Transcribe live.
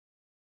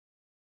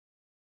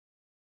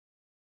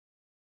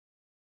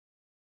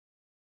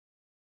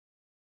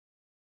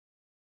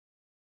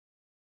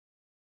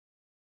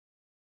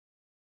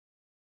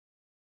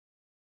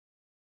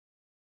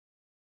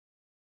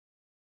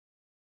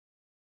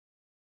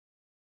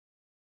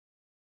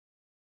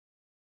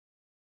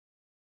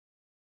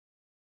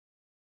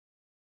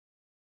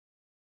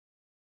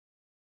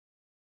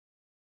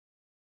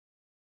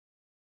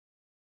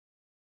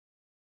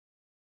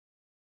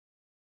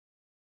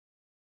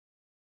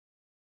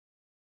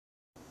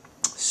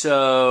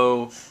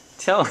So,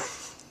 tell me.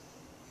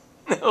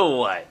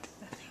 What?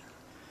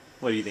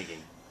 What are you thinking?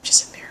 I'm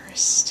just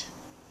embarrassed.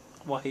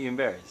 Why are you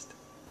embarrassed?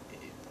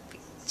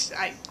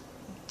 I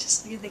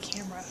just look at the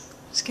camera.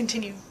 Just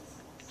continue.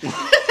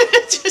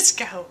 Just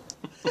go.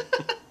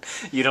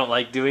 You don't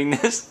like doing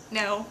this?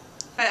 No,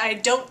 I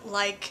don't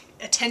like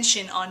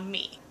attention on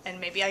me. And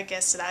maybe I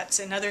guess that's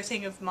another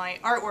thing of my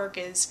artwork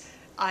is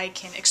I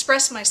can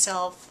express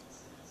myself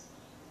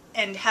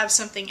and have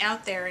something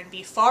out there and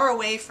be far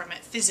away from it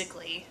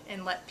physically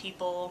and let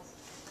people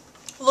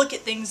look at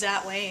things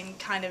that way and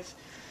kind of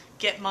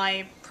get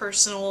my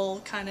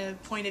personal kind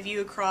of point of view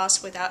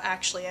across without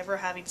actually ever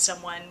having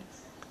someone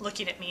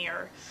looking at me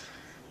or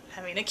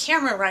having a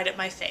camera right at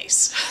my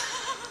face.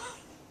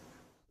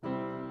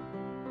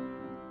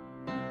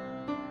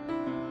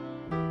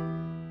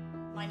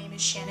 My name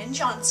is Shannon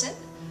Johnson,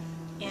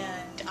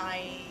 and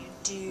I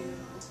do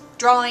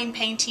drawing,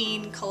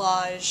 painting,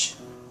 collage.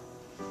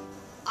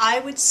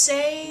 I would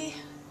say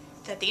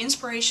that the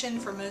inspiration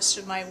for most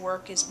of my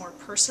work is more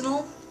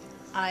personal.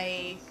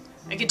 I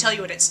can tell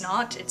you what it's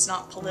not. It's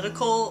not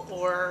political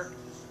or,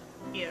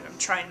 you know, I'm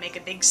trying to make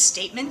a big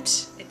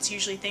statement. It's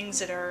usually things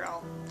that are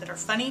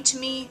funny to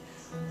me,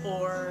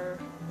 or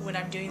when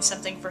I'm doing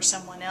something for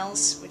someone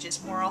else, which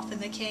is more often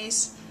the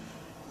case,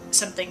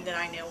 something that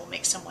I know will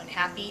make someone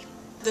happy.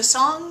 The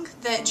song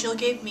that Jill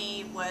gave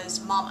me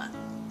was Mama,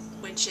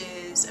 which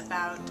is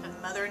about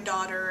a mother and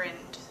daughter, and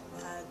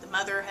the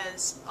mother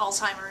has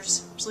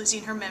Alzheimer's, is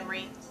losing her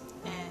memory,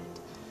 and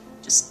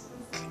it's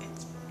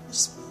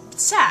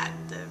sad,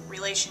 the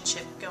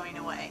relationship going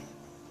away.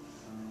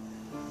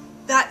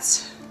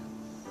 That's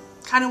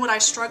kind of what I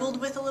struggled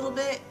with a little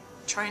bit,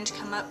 trying to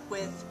come up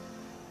with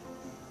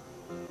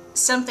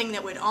something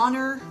that would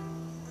honor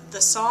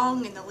the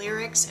song and the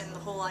lyrics and the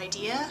whole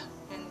idea,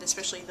 and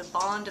especially the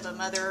bond of a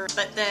mother,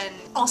 but then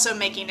also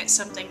making it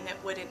something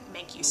that wouldn't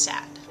make you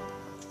sad.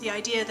 The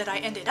idea that I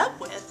ended up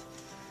with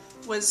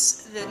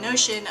was the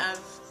notion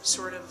of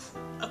sort of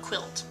a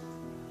quilt.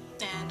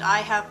 And I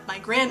have my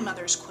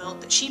grandmother's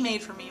quilt that she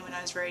made for me when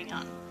I was very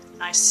young.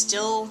 And I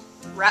still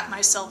wrap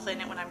myself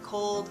in it when I'm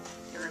cold.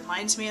 It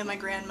reminds me of my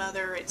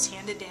grandmother, it's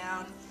handed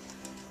down,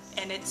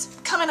 and it's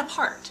coming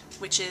apart,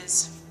 which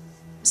is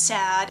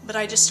sad. But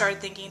I just started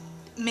thinking,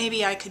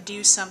 maybe I could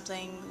do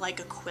something like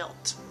a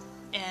quilt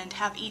and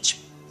have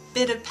each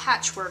bit of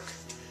patchwork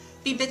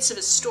be bits of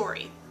a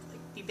story,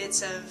 like be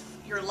bits of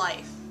your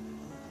life.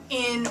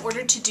 In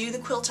order to do the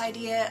quilt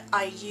idea,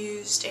 I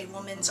used a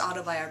woman's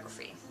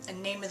autobiography. The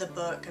name of the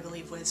book, I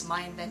believe, was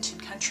My Invented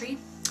Country.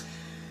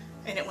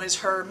 And it was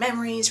her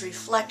memories,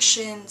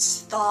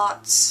 reflections,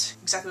 thoughts,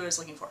 exactly what I was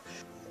looking for.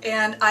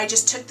 And I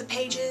just took the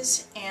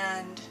pages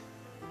and,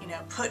 you know,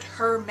 put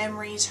her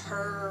memories,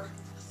 her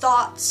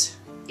thoughts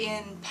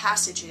in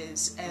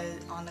passages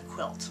on the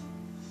quilt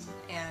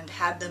and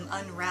had them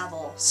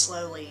unravel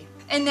slowly.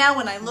 And now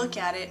when I look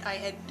at it, I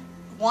had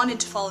wanted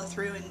to follow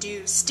through and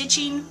do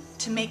stitching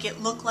to make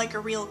it look like a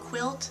real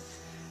quilt,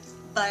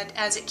 but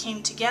as it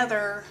came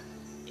together,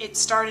 it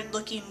started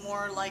looking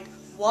more like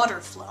water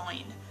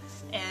flowing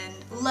and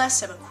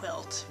less of a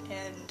quilt,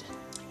 and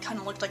kind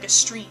of looked like a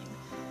stream.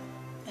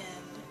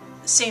 And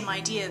the same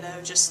idea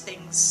though, just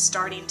things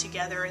starting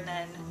together and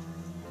then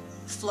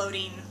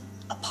floating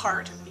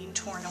apart and being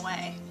torn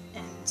away.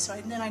 And so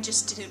then I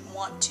just didn't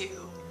want to,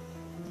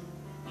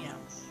 you know,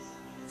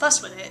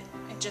 fuss with it.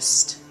 It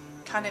just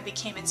kind of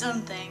became its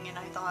own thing, and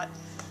I thought,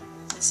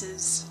 this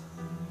is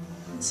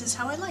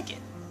how I like it.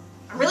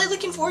 I'm really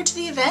looking forward to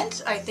the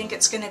event. I think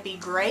it's going to be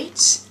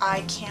great.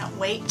 I can't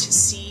wait to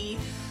see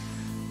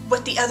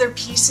what the other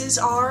pieces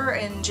are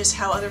and just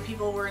how other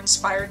people were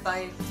inspired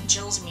by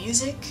Jill's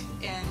music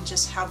and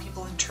just how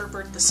people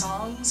interpret the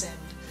songs,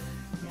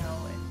 and, you know,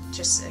 and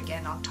just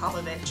again on top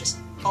of it, just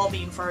all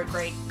being for a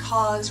great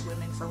cause,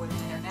 Women for Women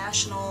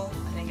International.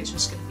 I think it's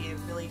just going to be a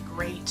really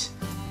great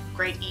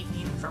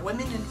evening for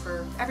women and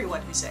for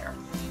everyone who's there.